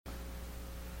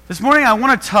This morning I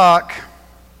want to talk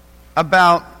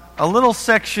about a little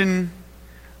section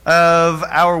of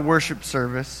our worship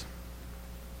service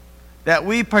that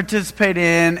we participate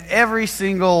in every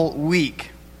single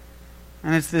week.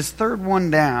 And it's this third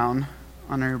one down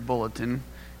on your bulletin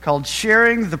called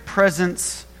Sharing the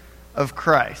Presence of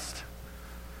Christ.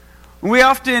 We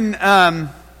often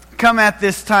come at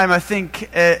this time, I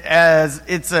think, as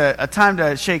it's a time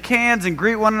to shake hands and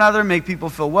greet one another, make people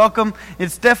feel welcome.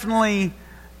 It's definitely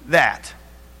that.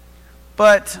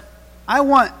 But I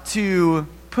want to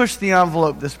push the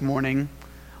envelope this morning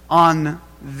on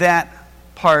that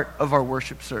part of our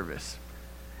worship service.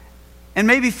 And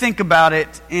maybe think about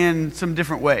it in some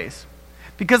different ways.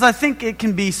 Because I think it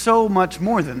can be so much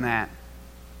more than that.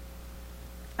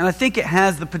 And I think it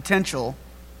has the potential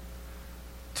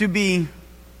to be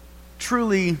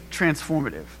truly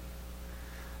transformative.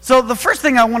 So the first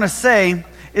thing I want to say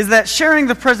is that sharing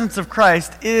the presence of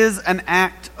Christ is an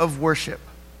act of worship.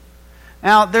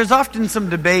 Now, there's often some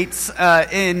debates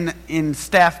in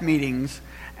staff meetings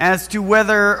as to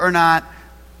whether or not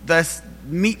this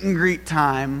meet and greet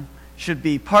time should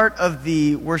be part of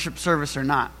the worship service or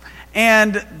not.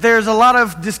 And there's a lot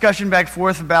of discussion back and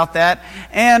forth about that.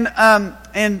 And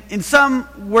in some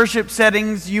worship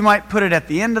settings, you might put it at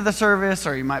the end of the service,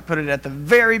 or you might put it at the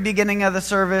very beginning of the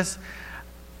service.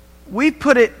 We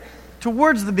put it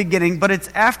towards the beginning, but it's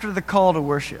after the call to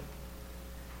worship.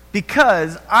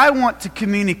 Because I want to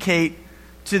communicate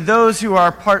to those who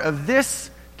are part of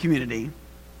this community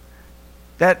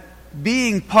that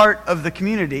being part of the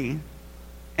community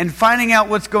and finding out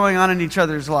what's going on in each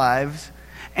other's lives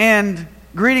and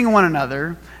greeting one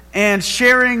another and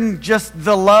sharing just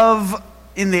the love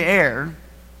in the air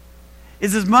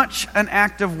is as much an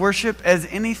act of worship as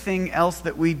anything else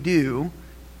that we do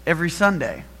every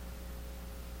Sunday.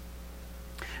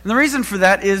 And the reason for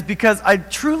that is because I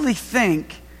truly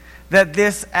think that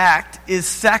this act is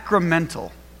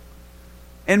sacramental.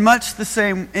 In much the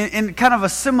same, in kind of a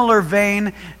similar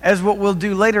vein as what we'll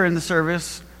do later in the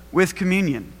service with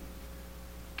communion.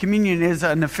 Communion is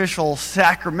an official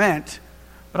sacrament,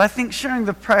 but I think sharing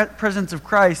the presence of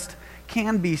Christ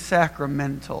can be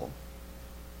sacramental.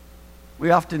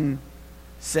 We often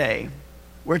say,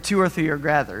 where two or three are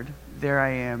gathered, there I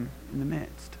am in the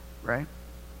midst, right?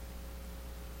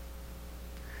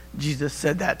 Jesus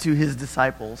said that to his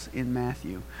disciples in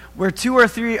Matthew. Where two or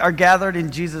three are gathered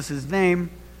in Jesus' name,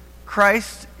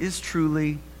 Christ is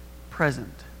truly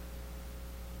present.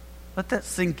 Let that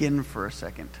sink in for a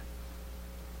second.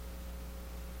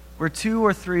 Where two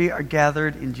or three are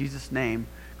gathered in Jesus' name,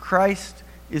 Christ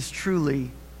is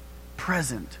truly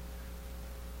present.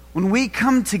 When we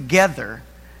come together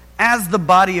as the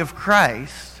body of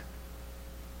Christ,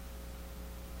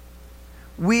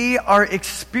 we are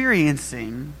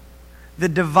experiencing the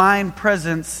divine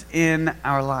presence in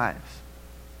our lives.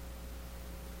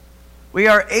 We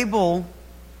are able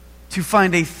to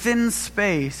find a thin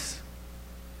space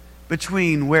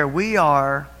between where we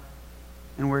are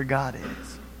and where God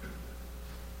is.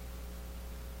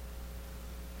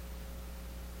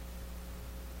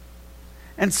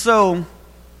 And so,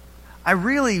 I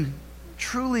really,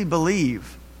 truly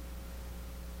believe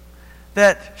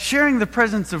that sharing the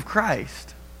presence of Christ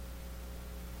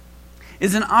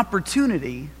is an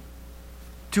opportunity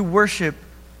to worship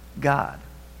God.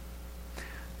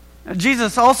 Now,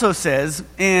 Jesus also says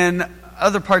in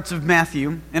other parts of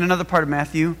Matthew, in another part of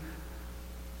Matthew,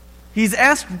 he's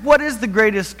asked, what is the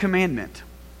greatest commandment?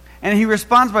 And he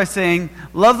responds by saying,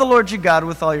 love the Lord your God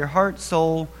with all your heart,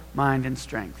 soul, mind, and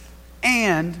strength.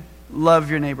 And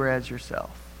love your neighbor as yourself.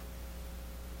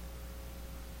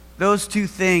 Those two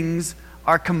things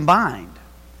are combined.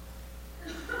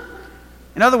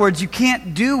 In other words, you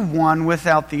can't do one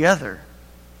without the other.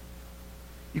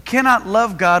 You cannot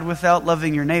love God without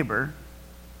loving your neighbor.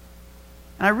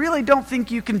 And I really don't think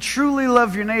you can truly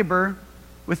love your neighbor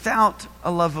without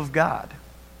a love of God.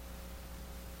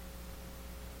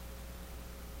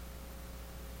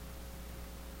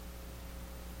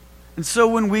 And so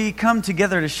when we come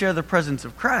together to share the presence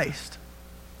of Christ,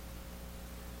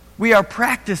 we are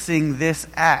practicing this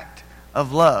act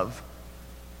of love.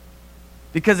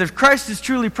 Because if Christ is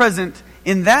truly present,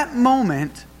 in that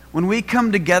moment, when we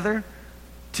come together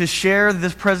to share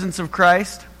this presence of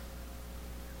Christ,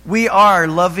 we are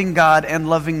loving God and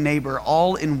loving neighbor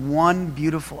all in one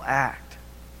beautiful act.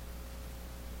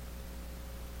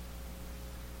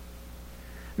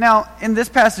 Now, in this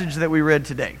passage that we read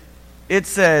today, it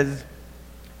says,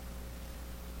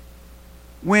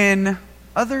 when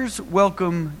others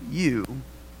welcome you,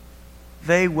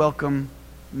 they welcome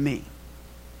me.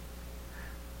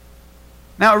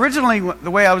 Now, originally, the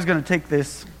way I was going to take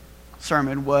this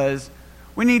sermon was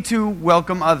we need to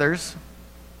welcome others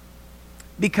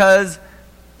because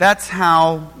that's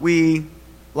how we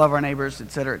love our neighbors,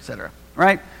 etc.,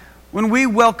 right? When we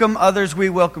welcome others, we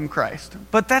welcome Christ.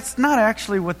 But that's not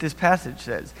actually what this passage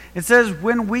says. It says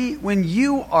when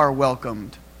you are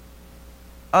welcomed,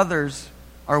 others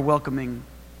are welcoming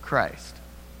Christ.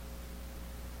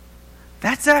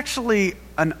 That's actually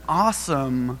an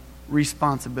awesome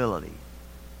responsibility.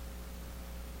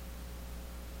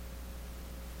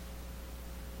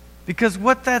 Because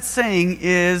what that's saying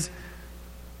is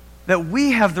that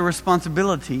we have the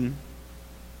responsibility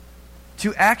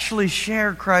to actually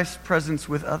share Christ's presence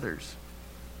with others.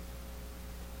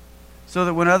 So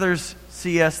that when others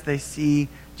see us, they see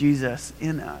Jesus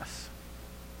in us.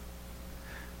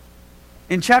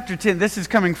 In chapter 10, this is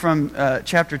coming from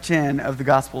chapter 10 of the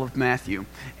Gospel of Matthew.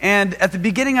 And at the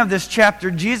beginning of this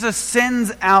chapter, Jesus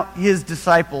sends out his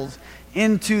disciples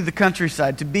into the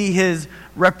countryside to be his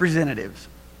representatives.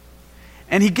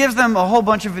 And he gives them a whole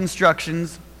bunch of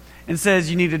instructions and says,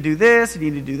 you need to do this, you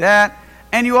need to do that.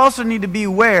 And you also need to be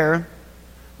aware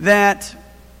that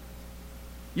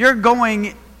you're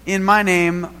going in my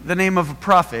name, the name of a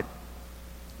prophet.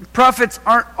 Prophets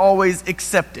aren't always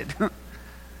accepted.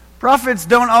 Prophets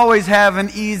don't always have an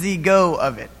easy go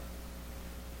of it.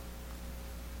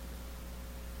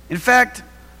 In fact,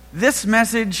 this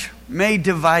message may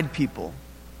divide people.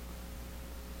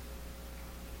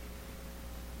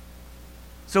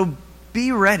 So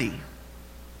be ready.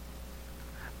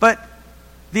 But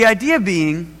the idea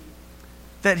being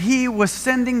that he was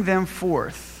sending them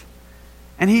forth.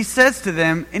 And he says to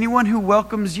them, anyone who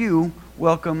welcomes you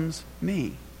welcomes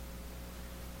me.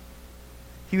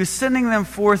 He was sending them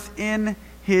forth in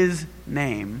his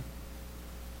name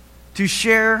to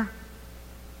share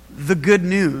the good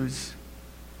news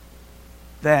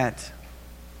that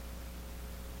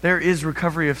there is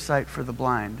recovery of sight for the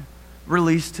blind,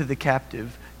 release to the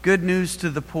captive, good news to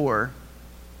the poor,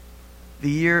 the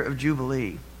year of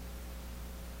Jubilee.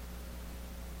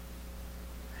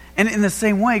 And in the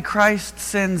same way, Christ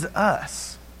sends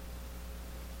us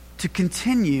to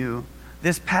continue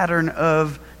this pattern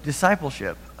of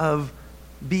discipleship, of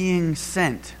being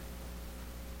sent.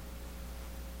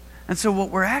 And so what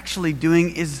we're actually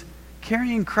doing is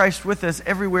carrying Christ with us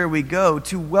everywhere we go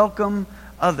to welcome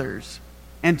others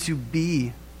and to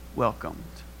be welcomed.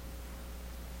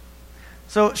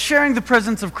 So sharing the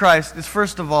presence of Christ is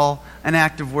first of all an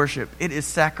act of worship. It is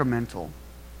sacramental.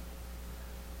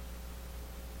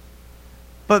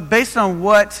 But based on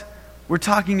what we're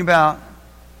talking about,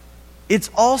 it's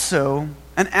also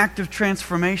an act of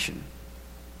transformation.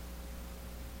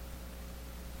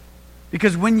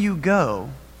 Because when you go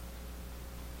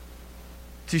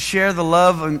to share the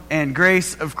love and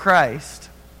grace of Christ,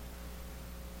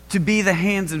 to be the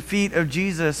hands and feet of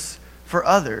Jesus for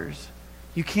others,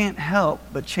 you can't help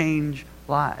but change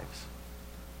lives.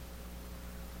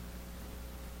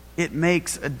 It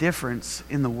makes a difference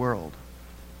in the world.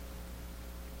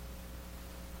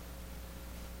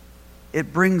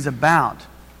 It brings about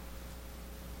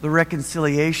the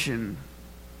reconciliation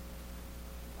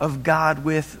of God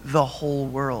with the whole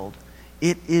world.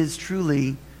 It is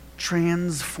truly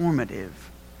transformative.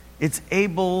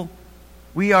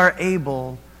 We are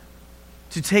able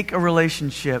to take a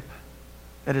relationship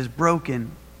that is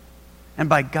broken and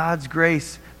by God's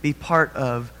grace be part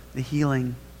of the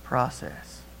healing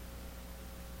process.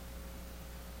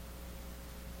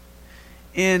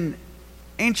 In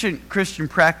ancient Christian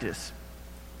practice,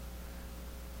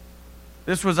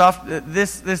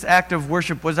 this act of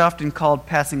worship was often called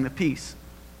passing the peace.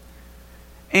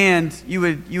 And you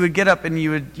would get up and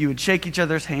you would shake each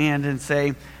other's hand and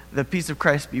say, "The peace of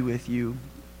Christ be with you."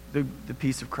 The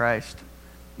peace of Christ,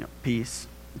 peace,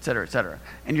 etc., etc.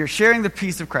 And you're sharing the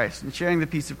peace of Christ and sharing the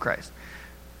peace of Christ.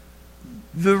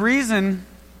 The reason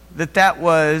that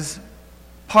was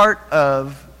part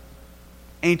of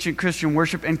ancient Christian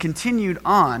worship and continued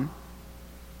on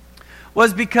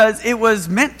was because it was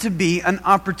meant to be an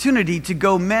opportunity to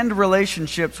go mend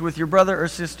relationships with your brother or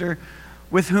sister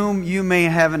with whom you may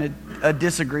have a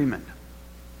disagreement.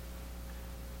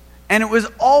 And it was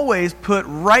always put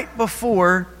right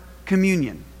before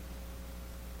communion.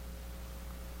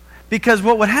 Because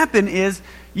what would happen is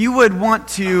you would want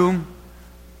to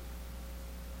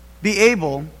be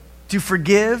able to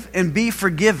forgive and be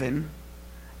forgiven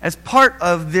as part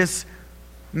of this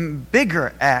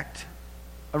bigger act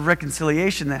of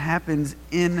reconciliation that happens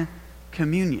in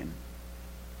communion.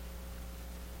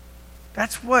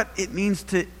 That's what it means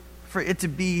for it to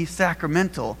be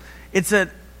sacramental. It's an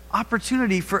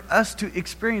opportunity for us to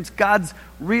experience God's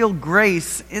real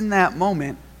grace in that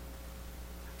moment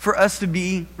for us to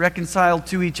be reconciled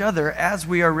to each other as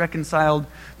we are reconciled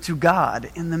to God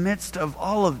in the midst of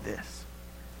all of this.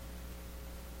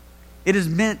 It is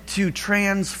meant to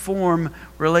transform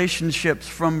relationships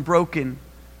from broken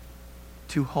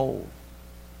to whole.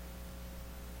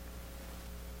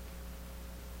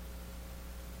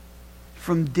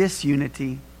 From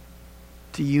disunity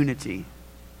to unity.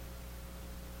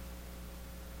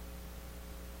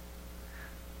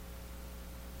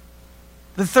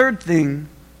 The third thing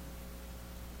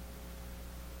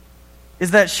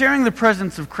is that sharing the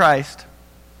presence of Christ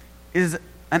is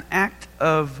an act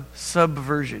of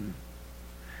subversion.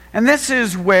 And this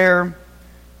is where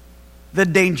the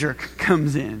danger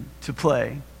comes in to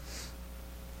play.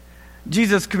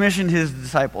 Jesus commissioned his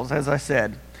disciples, as I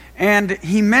said, and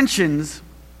he mentions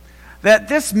that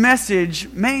this message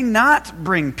may not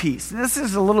bring peace. This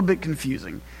is a little bit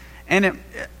confusing. And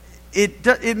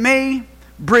it may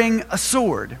bring a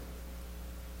sword.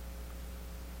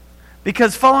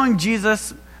 Because following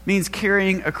Jesus means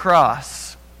carrying a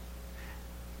cross.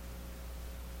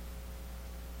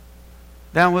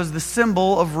 That was the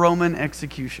symbol of Roman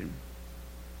execution.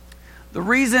 The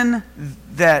reason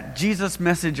that Jesus'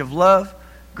 message of love,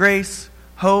 grace,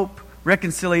 hope,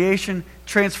 reconciliation,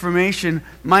 transformation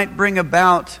might bring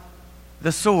about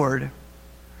the sword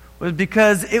was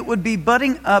because it would be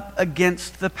butting up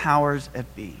against the powers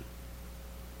that be.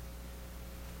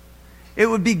 It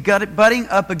would be butting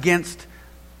up against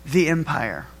the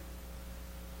empire.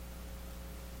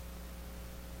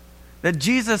 That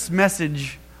Jesus'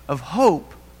 message of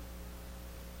hope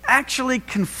actually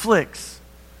conflicts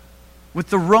with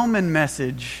the Roman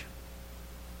message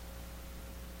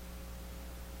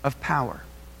of power.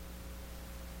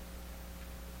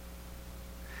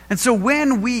 And so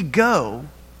when we go,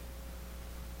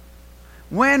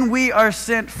 when we are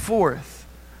sent forth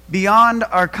beyond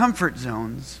our comfort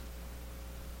zones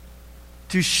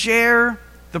to share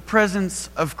the presence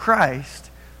of Christ,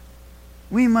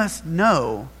 we must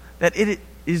know that it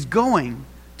is going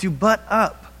to butt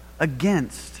up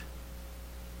against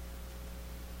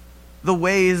the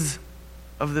ways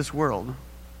of this world.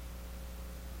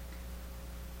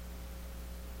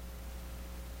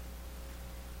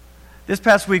 This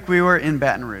past week we were in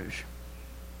Baton Rouge.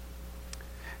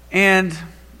 And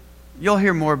you'll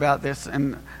hear more about this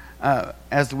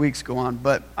as the weeks go on,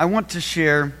 but I want to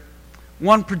share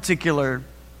one particular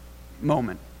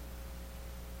moment.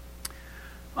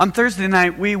 On Thursday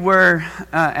night, we were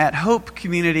at Hope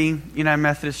Community United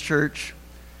Methodist Church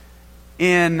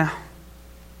in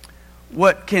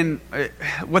what the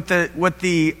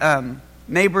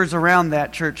neighbors around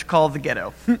that church call the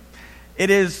ghetto.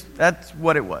 That's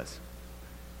what it was.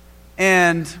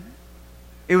 And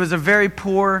it was a very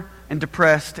poor and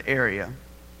depressed area.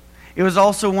 It was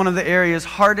also one of the areas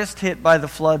hardest hit by the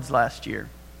floods last year.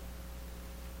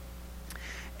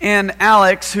 And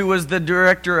Alex, who was the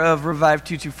director of Revive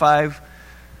 225,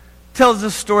 tells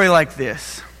a story like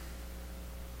this.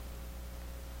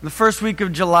 The first week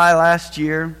of July last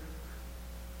year,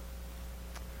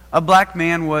 a black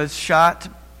man was shot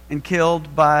and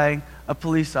killed by a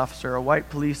police officer, a white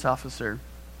police officer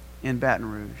in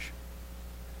Baton Rouge.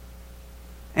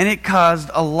 And it caused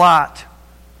a lot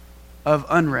of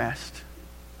unrest,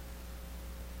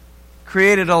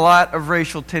 created a lot of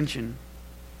racial tension.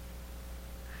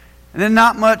 And then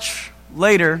not much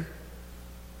later,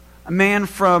 a man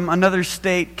from another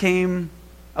state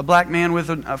a black man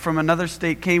from another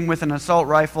state came with an assault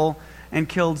rifle and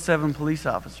killed 7 police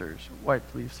officers, white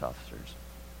police officers.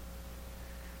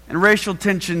 And racial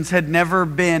tensions had never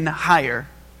been higher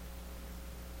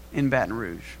in Baton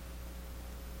Rouge.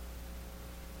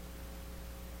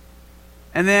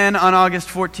 And then on August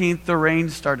 14th, the rain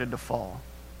started to fall.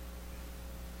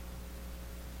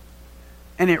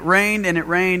 And it rained, and it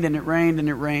rained, and it rained, and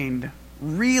it rained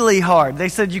really hard. They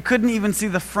said you couldn't even see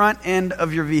the front end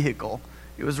of your vehicle.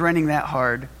 It was raining that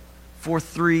hard for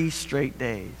 3 straight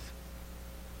days.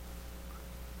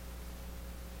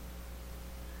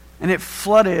 And it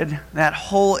flooded that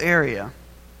whole area.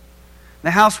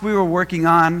 The house we were working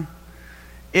on,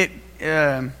 it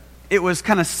was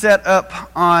kind of set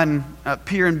up on a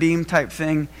pier and beam type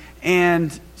thing.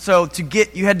 And so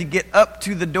you had to get up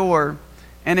to the door,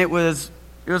 and it was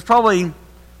probably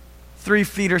 3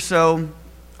 feet or so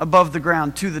above the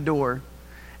ground to the door.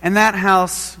 And that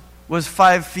house was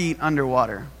 5 feet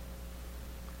underwater.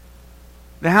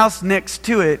 The house next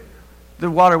to it,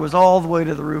 the water was all the way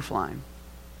to the roof line.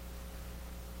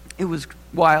 It was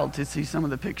wild to see some of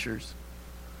the pictures.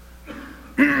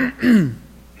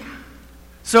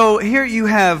 So here you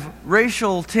have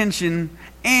racial tension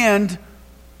and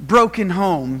broken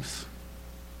homes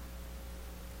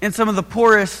in some of the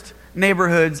poorest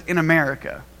neighborhoods in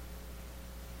America.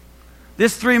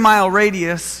 This 3-mile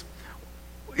radius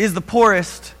is the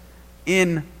poorest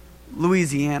in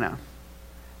Louisiana.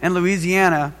 And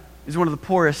Louisiana is one of the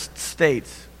poorest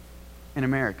states in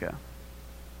America.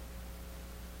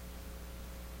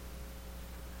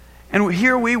 And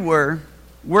here we were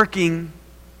working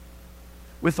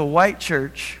with a white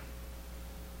church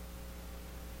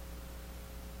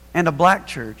and a black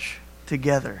church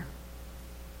together.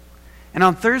 And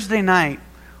on Thursday night,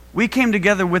 we came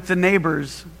together with the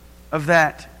neighbors of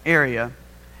that area,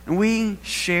 and we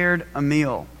shared a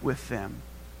meal with them.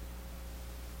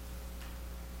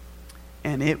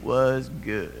 And it was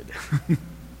good.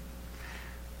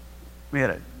 We had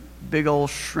a big old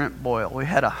shrimp boil. We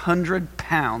had 100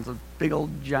 pounds of big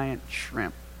old giant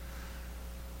shrimp.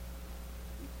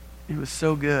 It was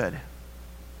so good.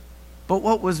 But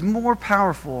what was more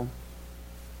powerful,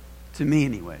 to me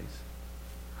anyways,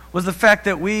 was the fact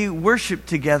that we worshiped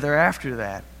together after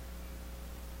that.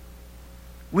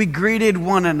 We greeted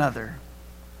one another.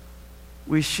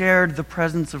 We shared the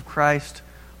presence of Christ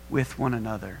with one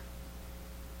another.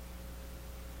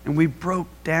 And we broke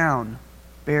down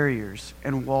barriers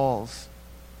and walls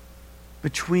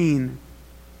between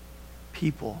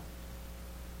people.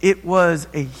 It was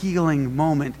a healing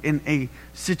moment in a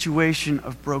situation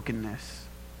of brokenness.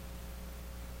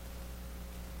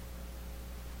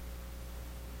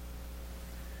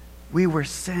 We were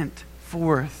sent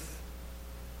forth,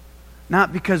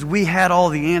 not because we had all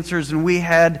the answers and we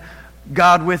had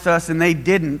God with us and they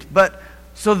didn't, but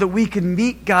so that we could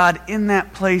meet God in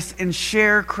that place and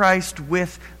share Christ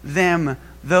with them,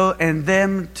 and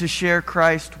them to share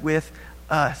Christ with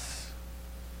us.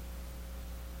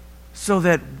 So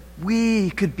that we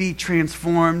could be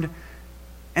transformed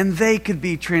and they could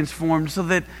be transformed, so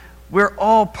that we're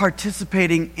all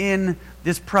participating in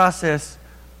this process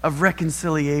of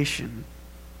reconciliation.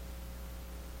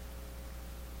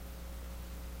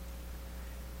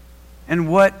 And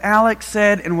what Alex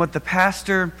said and what the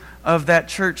pastor of that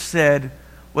church said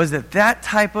was that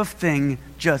type of thing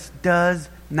just does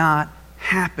not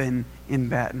happen in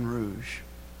Baton Rouge.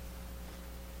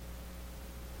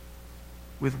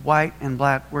 With white and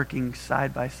black working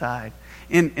side by side.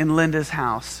 In Linda's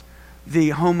house, the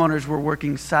homeowners were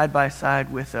working side by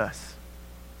side with us.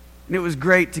 And it was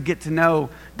great to get to know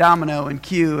Domino and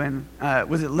Q and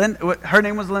was it Linda? Her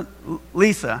name was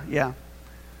Lisa, yeah.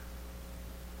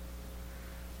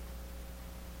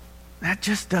 That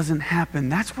just doesn't happen.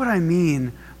 That's what I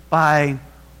mean by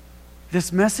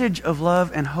this message of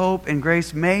love and hope and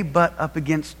grace may butt up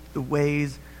against the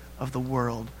ways of the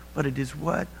world, but it is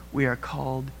what we are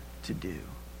called to do.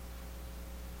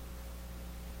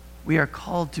 We are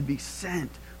called to be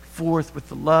sent forth with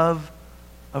the love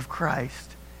of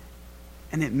Christ.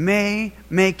 And it may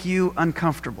make you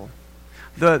uncomfortable.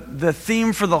 The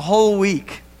theme for the whole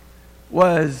week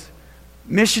was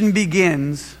mission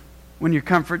begins when your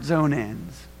comfort zone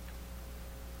ends.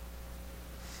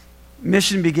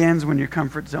 Mission begins when your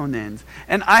comfort zone ends.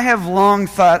 And I have long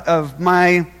thought of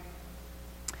my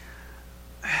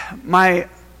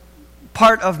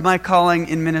part of my calling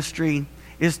in ministry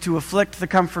is to afflict the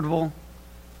comfortable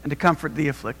and to comfort the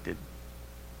afflicted.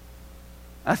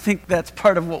 I think that's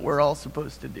part of what we're all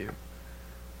supposed to do.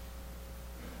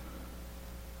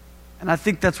 And I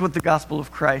think that's what the gospel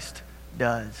of Christ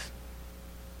does.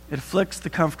 It afflicts the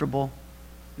comfortable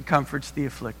and comforts the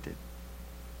afflicted.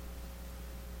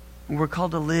 And we're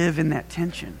called to live in that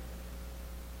tension.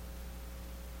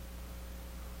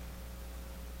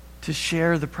 To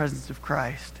share the presence of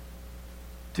Christ.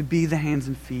 To be the hands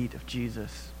and feet of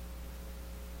Jesus.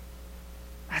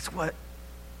 That's what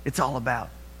it's all about,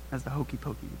 as the hokey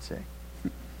pokey would say.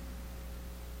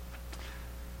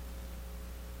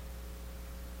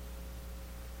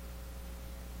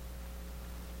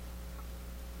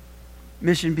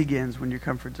 Mission begins when your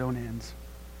comfort zone ends.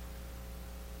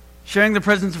 Sharing the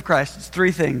presence of Christ, it's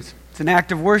 3 things. It's an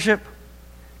act of worship,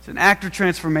 it's an act of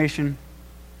transformation,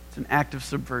 it's an act of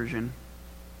subversion.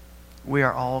 We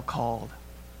are all called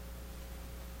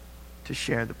to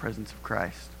share the presence of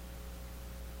Christ.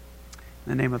 In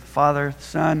the name of the Father, the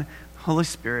Son, the Holy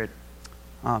Spirit,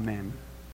 amen.